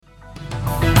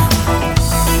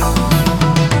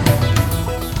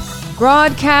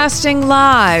Broadcasting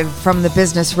live from the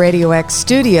Business Radio X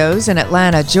studios in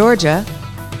Atlanta, Georgia,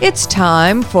 it's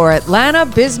time for Atlanta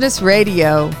Business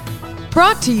Radio.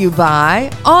 Brought to you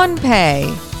by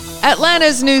OnPay,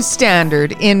 Atlanta's new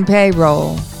standard in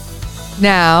payroll.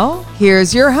 Now,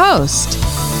 here's your host.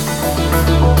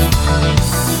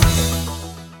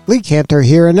 Lee Cantor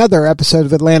here, another episode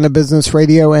of Atlanta Business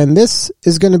Radio, and this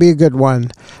is going to be a good one.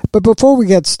 But before we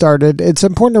get started, it's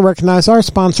important to recognize our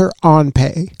sponsor,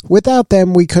 OnPay. Without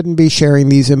them, we couldn't be sharing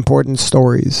these important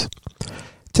stories.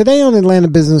 Today on Atlanta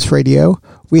Business Radio,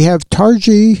 we have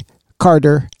Tarji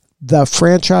Carter, the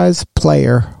franchise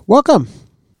player. Welcome.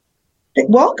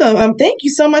 Welcome. Thank you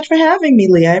so much for having me,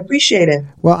 Lee. I appreciate it.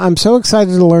 Well, I'm so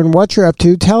excited to learn what you're up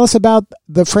to. Tell us about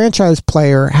the franchise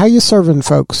player. How you serving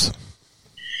folks?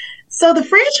 So the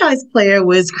franchise player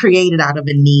was created out of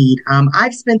a need.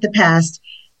 I've spent the past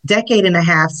decade and a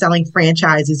half selling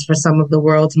franchises for some of the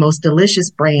world's most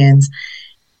delicious brands.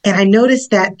 And I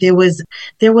noticed that there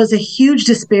was a huge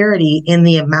disparity in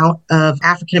the amount of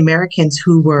African Americans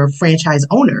who were franchise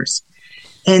owners.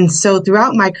 And so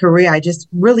throughout my career, I just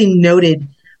really noted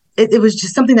it was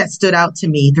just something that stood out to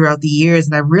me throughout the years.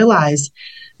 And I realized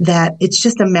that it's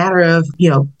just a matter of,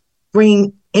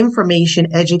 bringing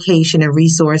information, education, and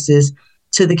resources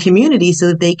to the community so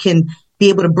that they can be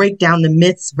able to break down the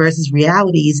myths versus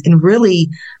realities and really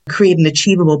create an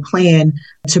achievable plan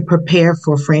to prepare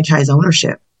for franchise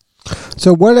ownership.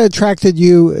 So what attracted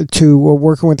you to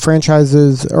working with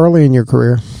franchises early in your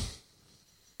career?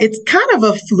 It's kind of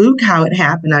a fluke how it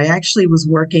happened. I actually was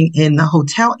working in the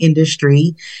hotel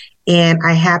industry, and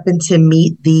I happened to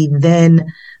meet the then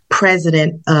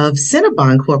president of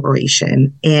Cinnabon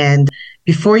Corporation. And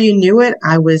before you knew it,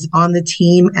 I was on the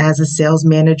team as a sales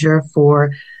manager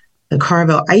for the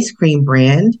Carvel ice cream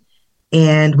brand.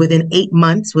 And within 8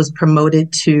 months was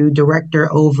promoted to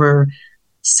director over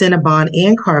Cinnabon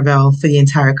and Carvel for the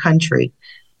entire country.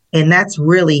 And that's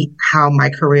really how my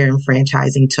career in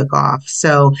franchising took off.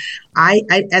 So I,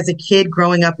 as a kid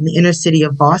growing up in the inner city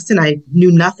of Boston, I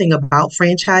knew nothing about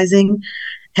franchising,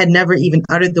 had never even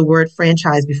uttered the word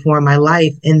franchise before in my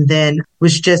life, and then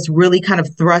was just really kind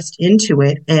of thrust into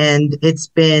it. And it's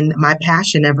been my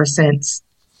passion ever since.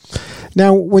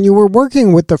 Now, when you were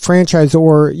working with the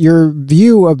franchisor, your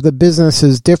view of the business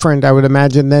is different, I would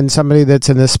imagine, than somebody that's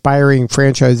an aspiring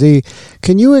franchisee.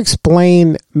 Can you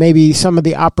explain maybe some of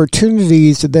the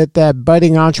opportunities that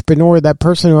budding entrepreneur, that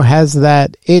person who has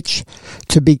that itch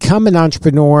to become an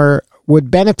entrepreneur,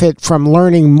 would benefit from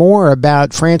learning more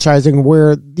about franchising,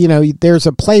 where, there's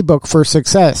a playbook for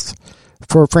success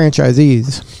for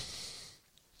franchisees?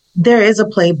 There is a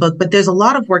playbook, but there's a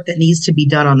lot of work that needs to be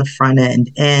done on the front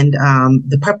end. And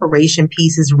the preparation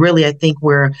piece is really, I think,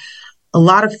 where a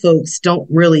lot of folks don't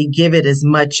really give it as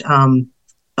much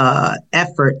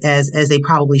effort as they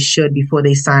probably should before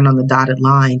they sign on the dotted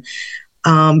line.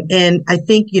 And I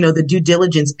think, the due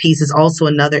diligence piece is also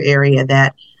another area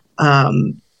that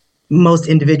most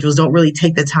individuals don't really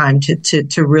take the time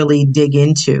to really dig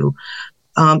into.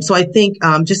 So I think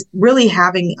just really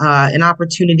having an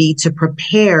opportunity to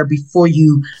prepare before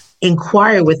you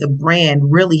inquire with a brand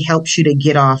really helps you to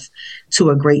get off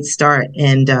to a great start.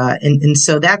 And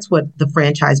so that's what the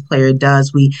franchise player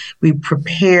does. We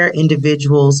prepare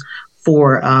individuals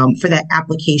for that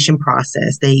application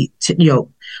process.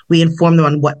 We inform them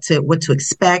on what to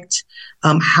expect,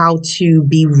 how to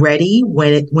be ready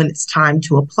when it's time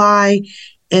to apply,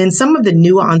 and some of the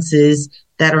nuances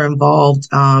that are involved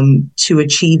to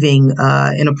achieving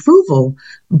an approval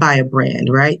by a brand,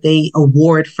 right? They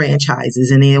award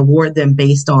franchises, and they award them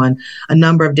based on a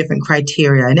number of different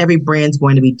criteria, and every brand's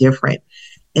going to be different.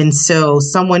 And so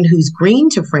someone who's green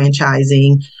to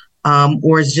franchising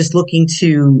or is just looking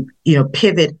to,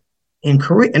 pivot in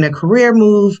a career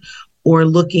move, or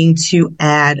looking to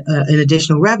add an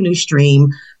additional revenue stream,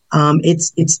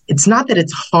 it's not that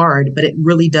it's hard, but it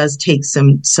really does take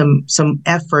some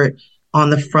effort on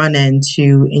the front end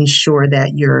to ensure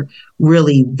that you're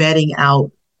really vetting out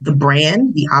the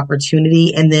brand, the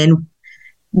opportunity, and then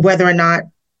whether or not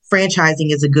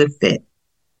franchising is a good fit.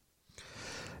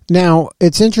 Now,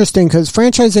 it's interesting because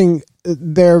franchising,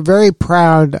 they're very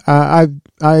proud. I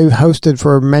hosted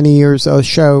for many years a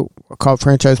show called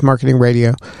Franchise Marketing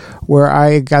Radio, where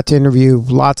I got to interview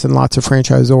lots and lots of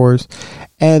franchisors.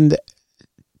 And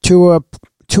to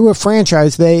a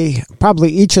franchise, they probably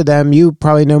each of them, you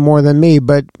probably know more than me,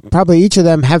 but probably each of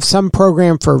them have some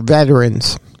program for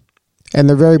veterans. And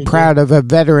they're very proud of a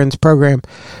veterans program.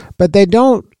 But they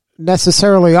don't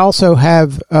necessarily also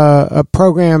have a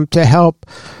program to help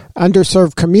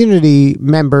underserved community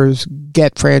members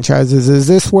get franchises. Is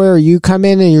this where you come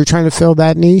in and you're trying to fill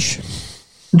that niche?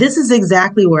 This is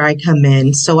exactly where I come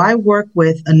in. So I work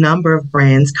with a number of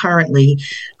brands currently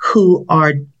who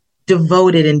are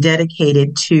devoted and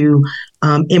dedicated to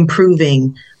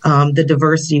improving the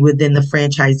diversity within the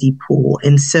franchisee pool.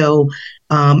 And so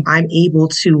I'm able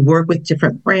to work with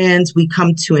different brands. We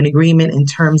come to an agreement in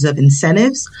terms of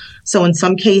incentives. So in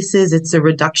some cases, it's a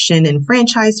reduction in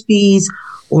franchise fees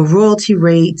or royalty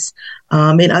rates.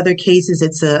 In other cases,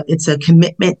 it's a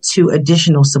commitment to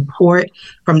additional support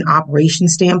from an operation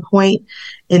standpoint.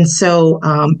 And so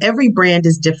every brand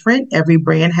is different. Every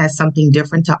brand has something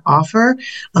different to offer.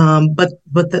 But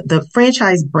the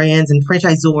franchise brands and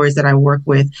franchisors that I work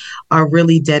with are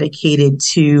really dedicated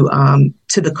to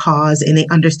the cause, and they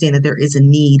understand that there is a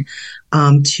need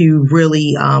to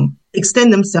really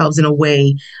extend themselves in a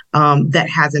way that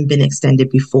hasn't been extended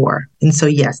before. And so,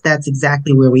 yes, that's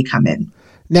exactly where we come in.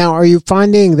 Now, are you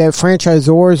finding that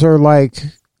franchisors are like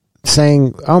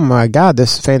saying, oh my God,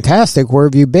 this is fantastic. Where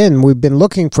have you been? We've been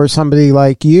looking for somebody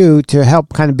like you to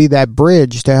help kind of be that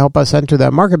bridge to help us enter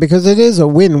that market, because it is a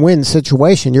win-win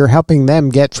situation. You're helping them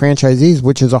get franchisees,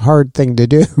 which is a hard thing to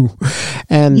do.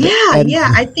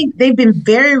 Yeah, I think they've been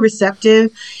very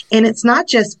receptive, and it's not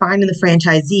just finding the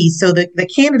franchisees. So the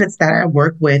candidates that I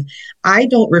work with, I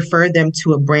don't refer them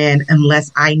to a brand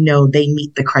unless I know they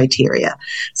meet the criteria.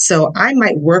 So I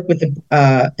might work with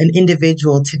an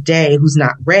individual today who's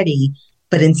not ready,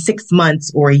 but in 6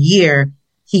 months or a year,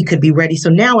 he could be ready. So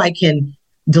now I can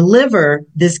deliver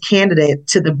this candidate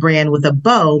to the brand with a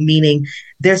bow, meaning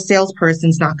their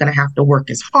salesperson's not going to have to work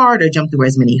as hard or jump through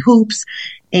as many hoops.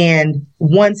 And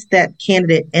once that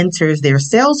candidate enters their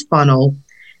sales funnel,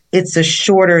 it's a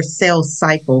shorter sales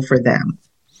cycle for them.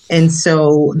 And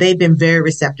so they've been very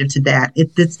receptive to that.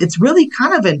 It's really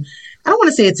kind of I don't want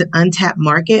to say it's an untapped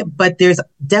market, but there's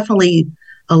definitely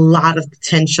a lot of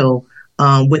potential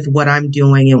with what I'm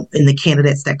doing and the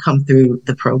candidates that come through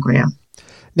the program.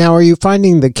 Now, are you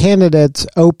finding the candidates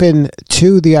open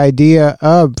to the idea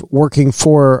of working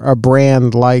for a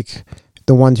brand like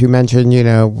the ones you mentioned,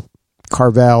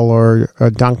 Carvel or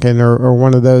Dunkin' or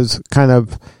one of those kind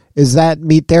of, does that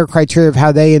meet their criteria of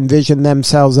how they envision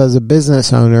themselves as a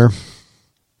business owner?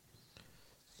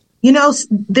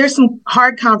 There's some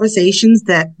hard conversations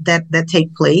that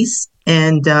take place.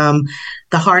 And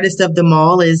the hardest of them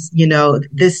all is,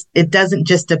 it doesn't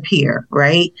just appear,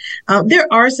 right? There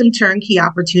are some turnkey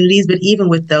opportunities, but even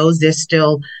with those, there's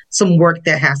still some work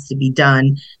that has to be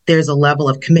done. There's a level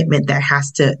of commitment that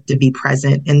has to be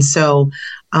present. And so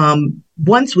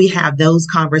once we have those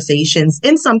conversations,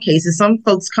 in some cases, some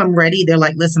folks come ready. They're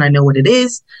like, listen, I know what it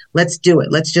is. Let's do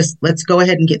it. Let's go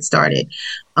ahead and get started.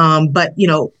 But,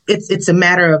 it's a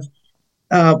matter of,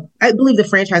 I believe the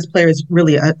franchise player is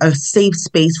really a safe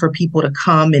space for people to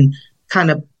come and kind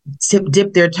of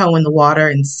dip their toe in the water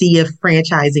and see if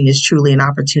franchising is truly an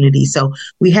opportunity. So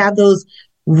we have those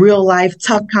real life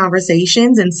tough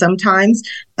conversations, and sometimes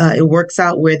it works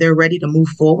out where they're ready to move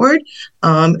forward.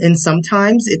 And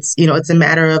sometimes it's a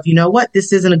matter of,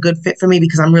 this isn't a good fit for me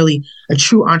because I'm really a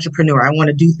true entrepreneur. I want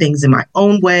to do things in my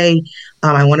own way.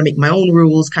 I want to make my own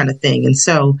rules kind of thing. And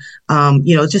so,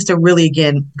 just to really,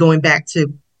 again, going back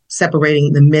to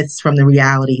separating the myths from the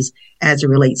realities as it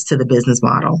relates to the business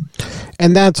model.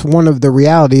 And that's one of the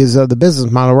realities of the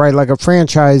business model, right? Like a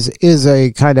franchise is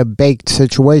a kind of baked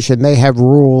situation. They have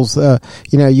rules.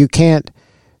 You can't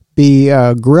be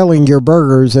grilling your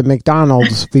burgers at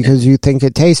McDonald's because you think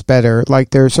it tastes better. Like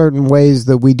there are certain ways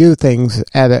that we do things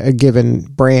at a given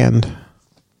brand.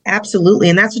 Absolutely.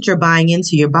 And that's what you're buying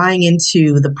into. You're buying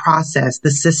into the process, the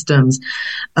systems.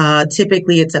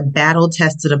 Typically, it's a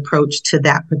battle-tested approach to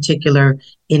that particular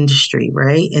industry,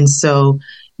 right? And so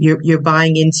you're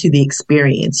buying into the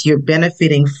experience. You're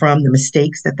benefiting from the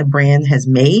mistakes that the brand has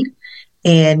made,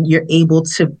 and you're able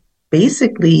to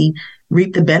basically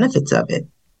reap the benefits of it.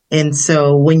 And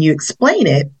so when you explain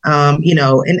it, and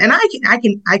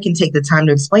I can take the time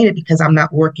to explain it because I'm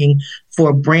not working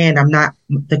for a brand.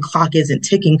 The clock isn't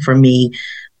ticking for me.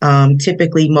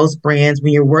 Typically most brands,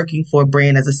 when you're working for a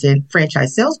brand as a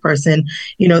franchise salesperson,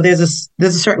 there's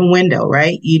a certain window,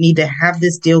 right? You need to have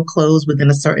this deal closed within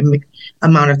a certain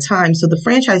amount of time. So the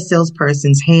franchise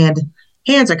salesperson's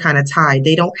hands are kind of tied.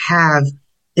 They don't have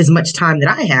as much time that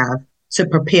I have to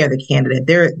prepare the candidate.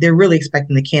 They're really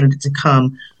expecting the candidate to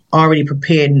come already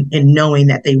prepared and knowing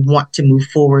that they want to move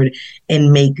forward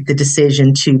and make the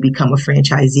decision to become a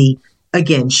franchisee.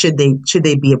 Again, should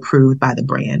they be approved by the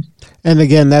brand? And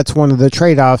again, that's one of the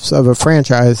trade-offs of a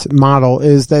franchise model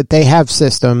is that they have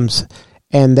systems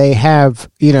and they have,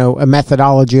 a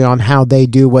methodology on how they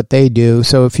do what they do.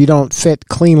 So if you don't fit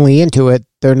cleanly into it,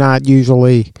 they're not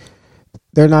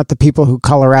the people who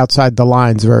color outside the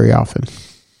lines very often.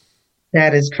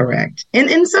 That is correct.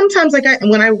 And sometimes,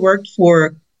 when I worked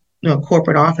for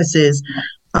corporate offices,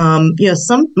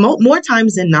 more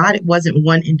times than not, it wasn't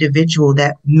one individual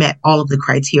that met all of the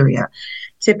criteria.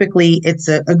 Typically, it's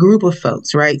a group of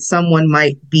folks, right? Someone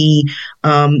might be,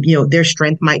 their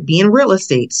strength might be in real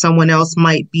estate. Someone else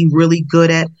might be really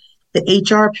good at the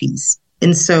HR piece.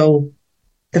 And so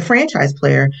the franchise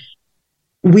player,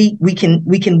 we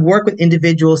can work with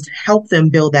individuals to help them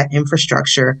build that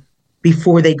infrastructure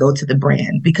before they go to the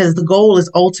brand, because the goal is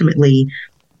ultimately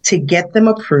to get them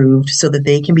approved so that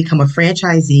they can become a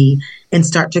franchisee and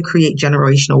start to create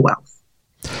generational wealth.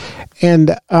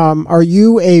 And are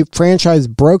you a franchise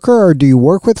broker, or do you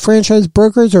work with franchise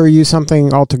brokers, or are you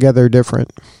something altogether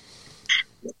different?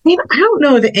 I don't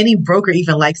know that any broker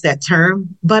even likes that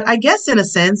term, but I guess in a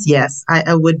sense, yes,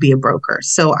 I would be a broker.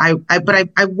 So I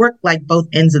work like both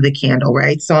ends of the candle,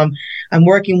 right? So I'm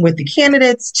working with the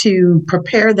candidates to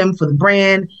prepare them for the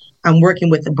brand. I'm working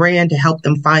with the brand to help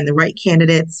them find the right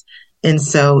candidates. And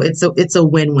so it's a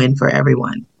win-win for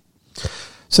everyone.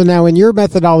 So now in your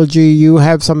methodology, you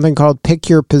have something called Pick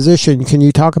Your Position. Can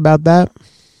you talk about that?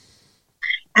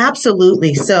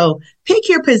 Absolutely. So Pick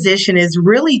Your Position is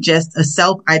really just a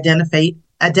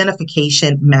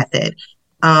self-identification method.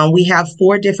 We have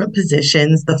 4 different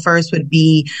positions. The first would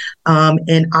be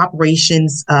in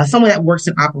operations, someone that works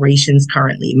in operations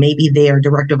currently. Maybe they are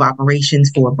director of operations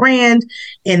for a brand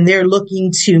and they're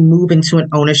looking to move into an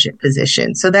ownership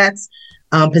position. So that's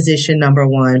position number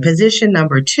 1. Position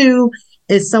number 2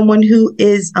 is someone who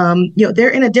is, they're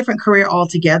in a different career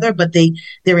altogether, but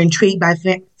they're intrigued by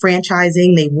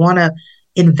franchising. They want to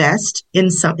invest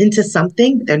into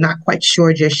something. They're not quite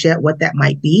sure just yet what that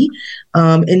might be.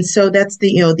 And so that's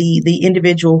the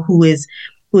individual who is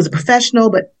a professional,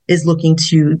 but is looking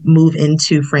to move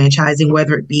into franchising,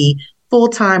 whether it be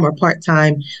full-time or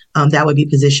part-time. That would be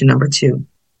position number 2.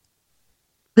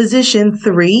 Position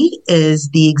 3 is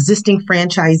the existing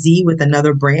franchisee with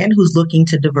another brand who's looking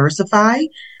to diversify,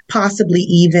 possibly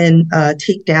even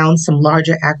take down some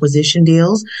larger acquisition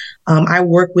deals. I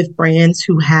work with brands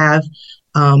who have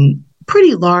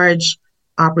pretty large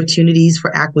opportunities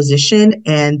for acquisition,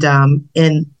 and I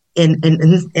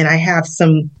have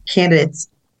some candidates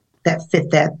that fit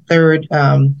that third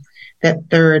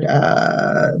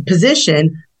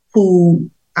position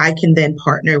who I can then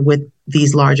partner with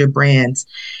these larger brands.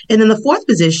 And then the 4th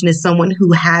position is someone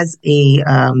who has they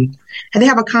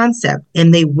have a concept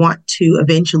and they want to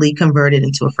eventually convert it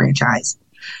into a franchise.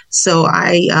 So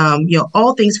I,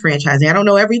 all things franchising. I don't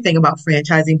know everything about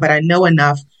franchising, but I know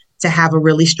enough to have a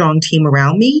really strong team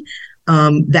around me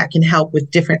that can help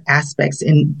with different aspects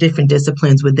and different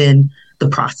disciplines within the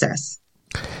process.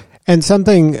 And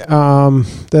something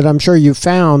that I'm sure you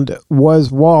found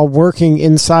was while working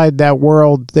inside that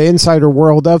world, the insider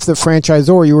world of the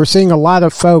franchisor, you were seeing a lot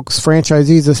of folks,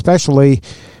 franchisees especially,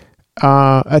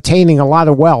 attaining a lot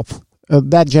of wealth.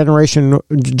 That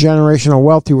generational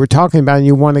wealth you were talking about, and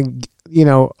you want to,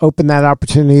 open that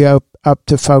opportunity up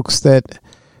to folks that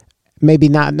maybe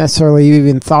not necessarily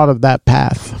even thought of that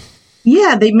path.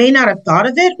 Yeah, they may not have thought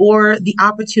of it, or the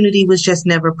opportunity was just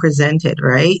never presented,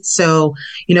 right? So,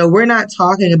 we're not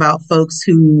talking about folks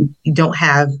who don't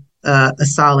have a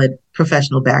solid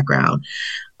professional background.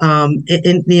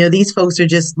 These folks are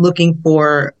just looking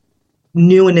for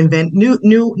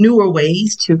newer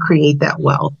ways to create that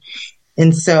wealth.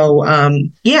 And so,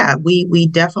 we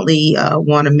definitely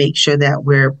want to make sure that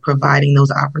we're providing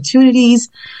those opportunities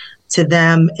to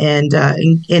them, and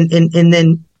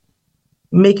then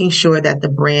making sure that the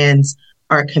brands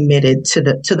are committed to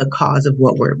the cause of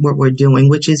what we're doing,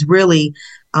 which is really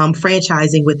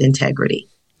franchising with integrity,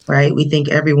 right? We think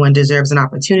everyone deserves an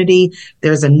opportunity.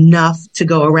 There's enough to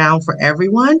go around for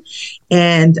everyone.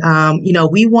 And,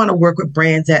 we want to work with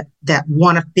brands that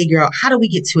want to figure out, how do we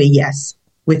get to a yes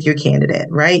with your candidate,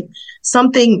 right?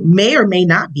 Something may or may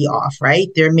not be off, right?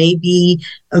 There may be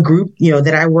a group,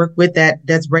 that I work with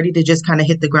that's ready to just kind of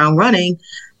hit the ground running.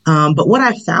 But what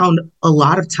I found a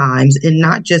lot of times, and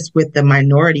not just with the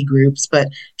minority groups, but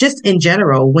just in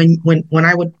general, when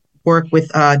I would work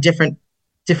with different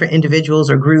individuals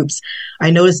or groups,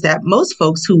 I noticed that most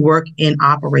folks who work in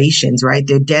operations, right,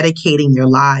 they're dedicating their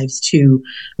lives to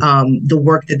the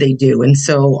work that they do. And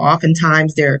so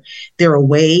oftentimes they're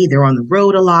away, they're on the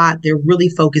road a lot, they're really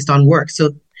focused on work.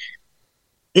 So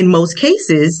in most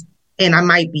cases, and I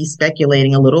might be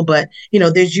speculating a little, but,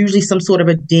 there's usually some sort of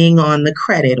a ding on the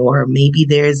credit, or maybe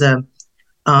there's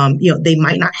they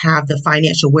might not have the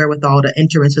financial wherewithal to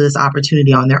enter into this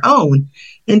opportunity on their own.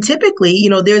 And typically,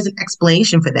 there's an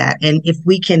explanation for that. And if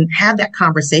we can have that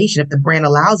conversation, if the brand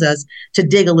allows us to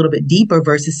dig a little bit deeper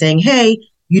versus saying, hey,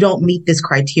 you don't meet this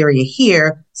criteria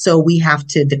here, so we have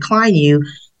to decline you,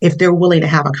 if they're willing to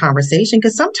have a conversation.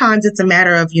 Because sometimes it's a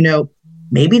matter of,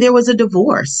 maybe there was a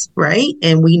divorce, right?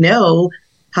 And we know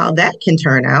how that can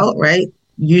turn out, right?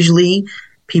 Usually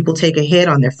people take a hit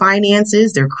on their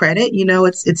finances, their credit,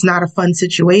 it's not a fun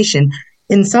situation.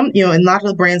 And a lot of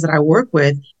the brands that I work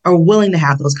with are willing to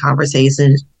have those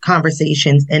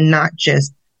conversations and not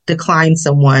just decline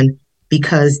someone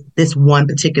because this one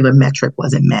particular metric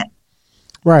wasn't met.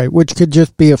 Right, which could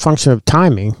just be a function of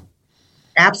timing.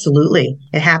 Absolutely.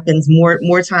 It happens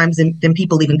more times than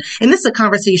people even, and this is a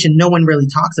conversation no one really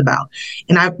talks about.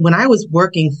 And when I was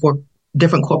working for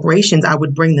different corporations, I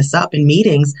would bring this up in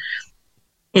meetings,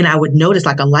 and I would notice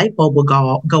like a light bulb would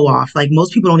go off. Like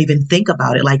most people don't even think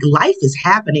about it. Like life is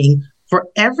happening for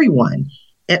everyone.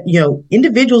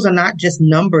 Individuals are not just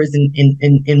numbers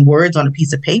in words on a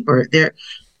piece of paper.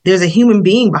 There's a human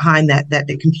being behind that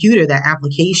the computer, that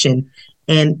application.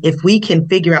 And if we can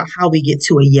figure out how we get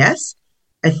to a yes,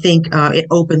 I think it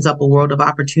opens up a world of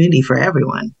opportunity for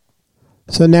everyone.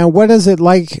 So now, what has it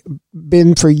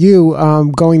been for you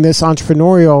going this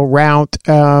entrepreneurial route?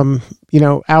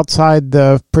 Outside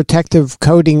the protective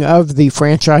coding of a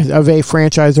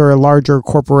franchise or a larger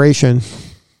corporation.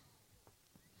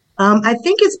 I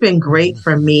think it's been great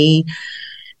for me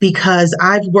because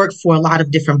I've worked for a lot of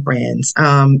different brands.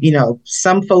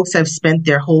 Some folks have spent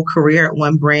their whole career at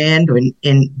one brand,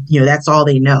 and that's all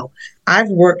they know. I've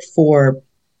worked for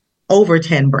over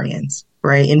 10 brands,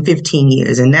 right, in 15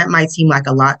 years. And that might seem like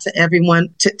a lot to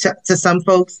everyone, to some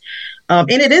folks.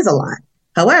 And it is a lot.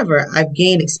 However, I've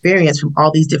gained experience from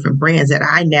all these different brands that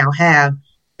I now have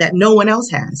that no one else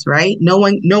has, right? No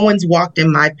one's walked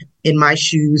in my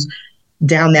shoes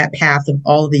down that path of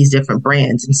all of these different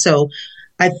brands. And so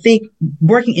I think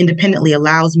working independently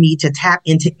allows me to tap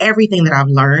into everything that I've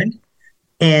learned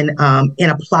and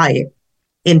apply it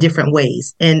in different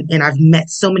ways. And I've met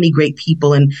so many great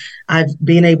people, and I've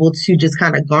been able to just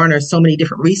kind of garner so many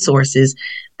different resources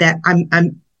that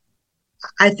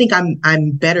I think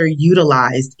I'm better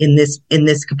utilized in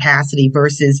this capacity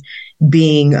versus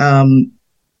being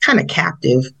kind of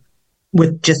captive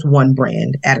with just one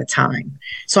brand at a time.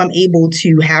 So I'm able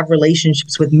to have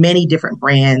relationships with many different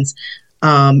brands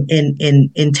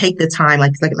and take the time,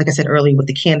 like I said earlier, with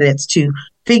the candidates to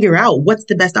figure out what's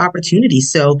the best opportunity.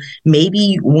 So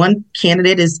maybe one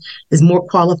candidate is more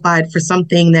qualified for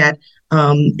something that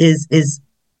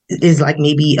is like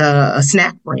maybe a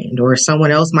snack brand, or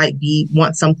someone else might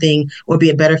want something or be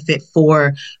a better fit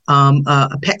for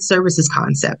a pet services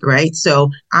concept, right?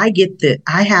 So I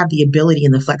have the ability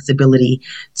and the flexibility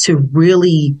to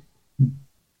really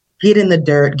get in the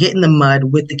dirt, get in the mud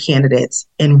with the candidates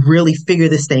and really figure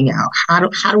this thing out.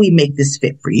 How do we make this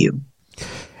fit for you?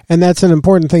 And that's an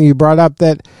important thing you brought up,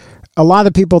 that a lot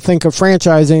of people think of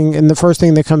franchising and the first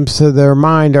thing that comes to their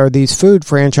mind are these food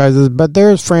franchises, but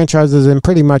there's franchises in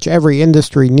pretty much every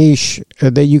industry niche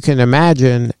that you can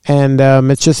imagine. And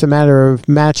it's just a matter of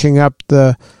matching up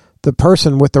the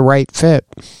person with the right fit.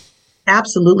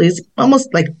 Absolutely. It's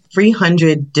almost like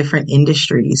 300 different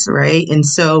industries, right? And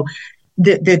so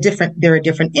they're different. There are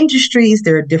different industries.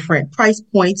 There are different price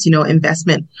points,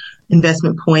 investment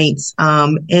points.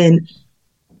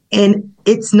 And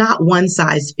it's not one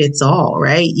size fits all,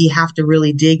 right? You have to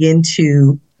really dig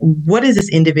into what does this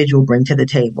individual bring to the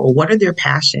table? What are their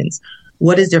passions?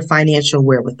 What is their financial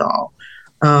wherewithal?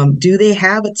 Do they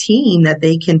have a team that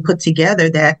they can put together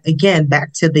that, again,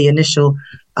 back to the initial,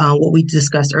 what we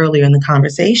discussed earlier in the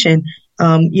conversation,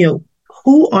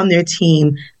 who on their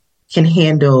team can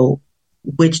handle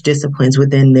which disciplines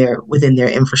within their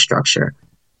infrastructure?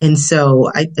 And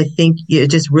so I think it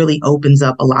just really opens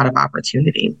up a lot of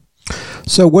opportunity.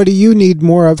 So what do you need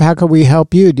more of? How can we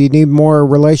help you? Do you need more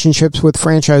relationships with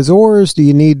franchisors? Do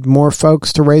you need more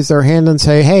folks to raise their hand and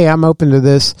say, hey, I'm open to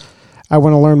this. I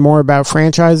want to learn more about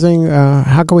franchising.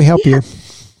 How can we help you?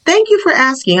 Thank you for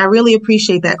asking. I really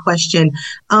appreciate that question.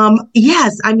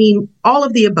 Yes, I mean, all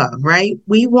of the above, right?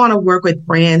 We want to work with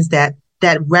brands that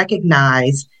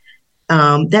recognize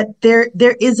that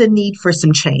there is a need for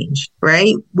some change,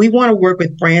 right? We want to work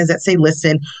with brands that say,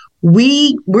 listen,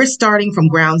 we're starting from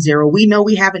ground zero. We know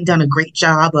we haven't done a great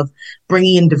job of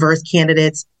bringing in diverse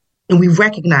candidates, and we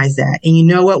recognize that. And you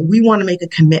know what? We want to make a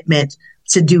commitment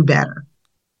to do better.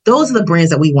 Those are the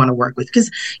brands that we want to work with. Because,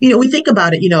 we think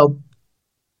about it,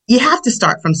 you have to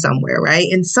start from somewhere, right?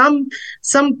 And some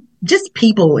just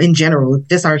people in general,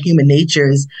 just our human nature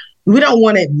is we don't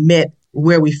want to admit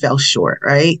where we fell short,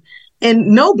 right? And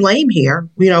no blame here.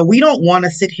 We don't want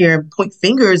to sit here and point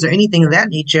fingers or anything of that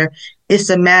nature. It's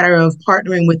a matter of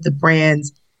partnering with the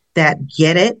brands that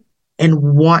get it and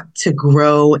want to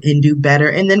grow and do better.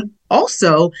 And then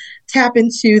also tap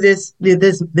into this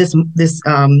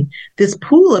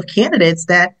pool of candidates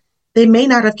that they may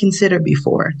not have considered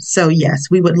before. So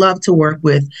yes, we would love to work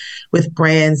with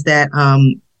brands that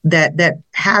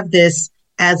have this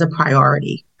as a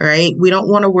priority, right? We don't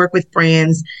want to work with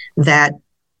brands that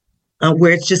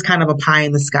where it's just kind of a pie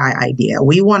in the sky idea.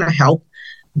 We want to help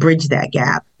bridge that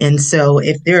gap. And so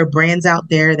if there are brands out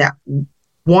there that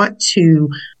want to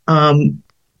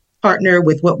partner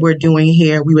with what we're doing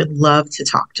here, we would love to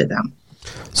talk to them.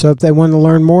 So if they want to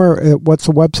learn more, what's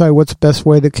the website? What's the best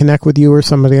way to connect with you or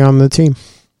somebody on the team?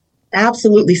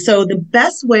 Absolutely. So the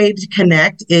best way to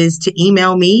connect is to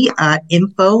email me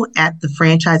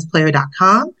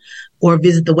info@thefranchiseplayer.com or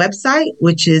visit the website,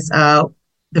 which is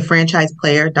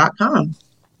thefranchiseplayer.com.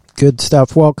 Good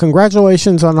stuff. Well,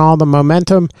 congratulations on all the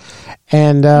momentum,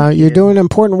 and you're doing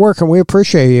important work, and we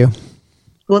appreciate you.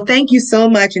 Well, thank you so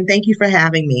much, and thank you for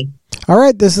having me. All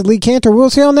right, this is Lee Cantor. We'll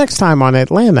see you all next time on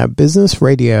Atlanta Business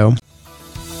Radio.